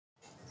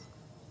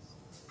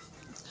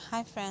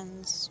Hi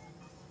friends,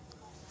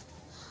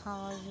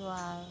 how you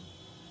are?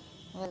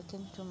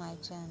 Welcome to my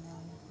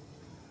channel.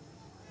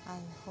 I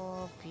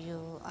hope you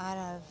are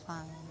all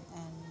fine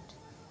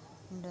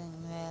and doing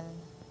well.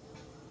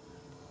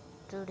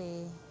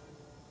 Today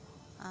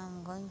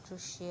I'm going to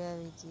share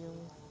with you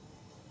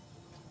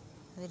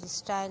very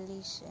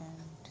stylish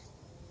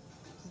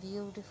and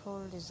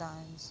beautiful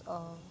designs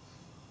of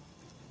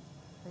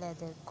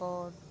leather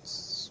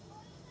coats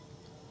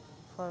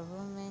for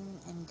women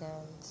and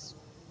girls.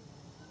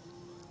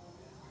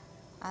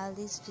 All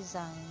these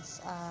designs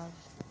are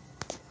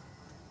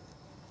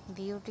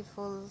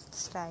beautiful,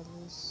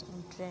 stylish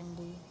and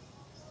trendy.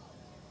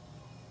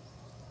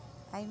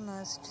 I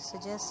must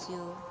suggest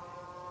you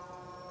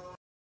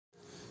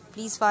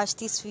please watch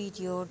this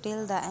video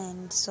till the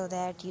end so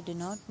that you do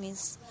not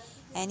miss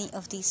any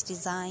of these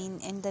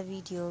designs and the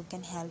video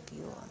can help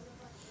you.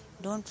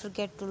 Don't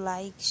forget to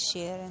like,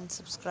 share and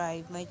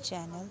subscribe my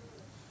channel.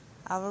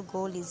 Our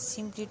goal is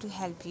simply to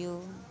help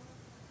you.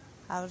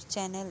 Our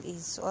channel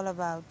is all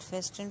about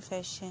western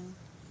fashion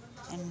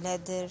and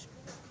leather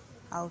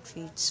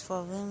outfits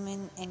for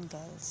women and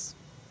girls.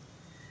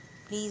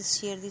 Please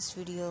share this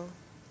video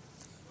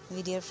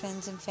with your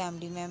friends and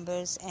family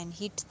members and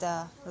hit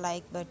the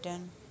like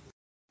button.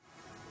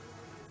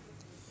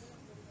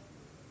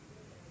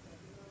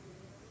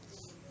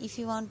 If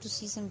you want to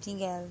see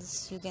something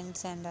else, you can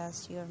send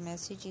us your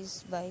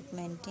messages by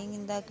commenting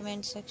in the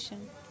comment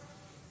section.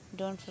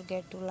 Don't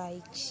forget to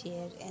like,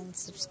 share and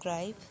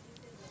subscribe.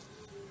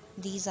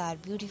 These are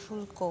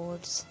beautiful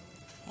coats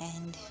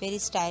and very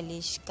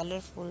stylish,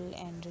 colorful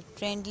and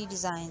trendy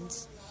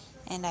designs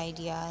and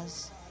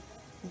ideas.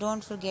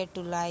 Don't forget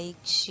to like,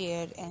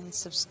 share and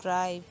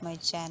subscribe my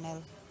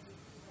channel.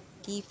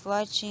 Keep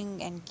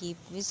watching and keep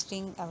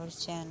visiting our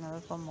channel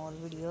for more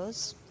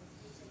videos,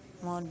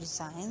 more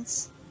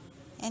designs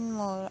and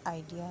more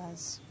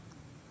ideas.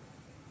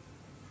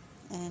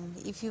 And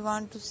if you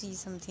want to see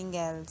something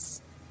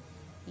else,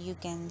 you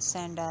can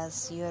send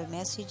us your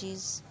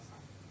messages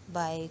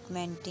by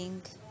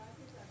commenting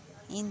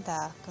in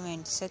the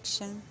comment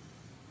section.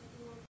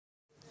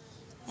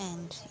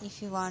 And if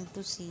you want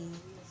to see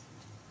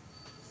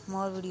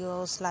more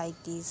videos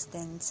like this,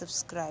 then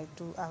subscribe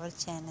to our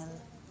channel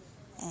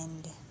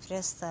and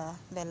press the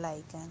bell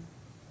icon.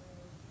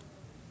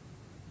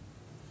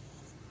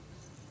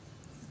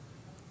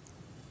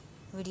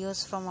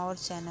 Videos from our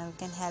channel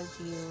can help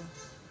you.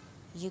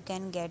 You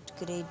can get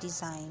great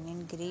design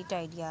and great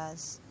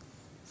ideas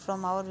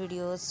from our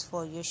videos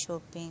for your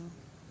shopping.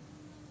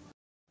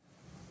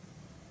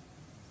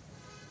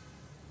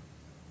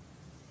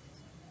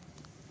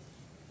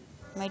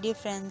 My dear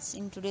friends,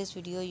 in today's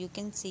video you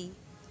can see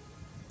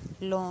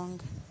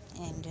long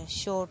and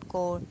short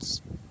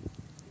coats,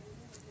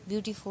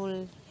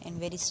 beautiful and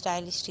very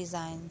stylish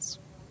designs.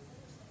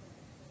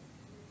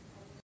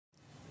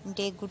 And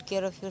take good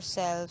care of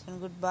yourself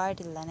and goodbye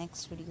till the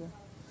next video.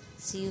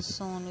 See you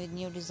soon with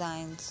new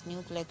designs,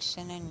 new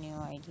collection and new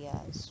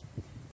ideas.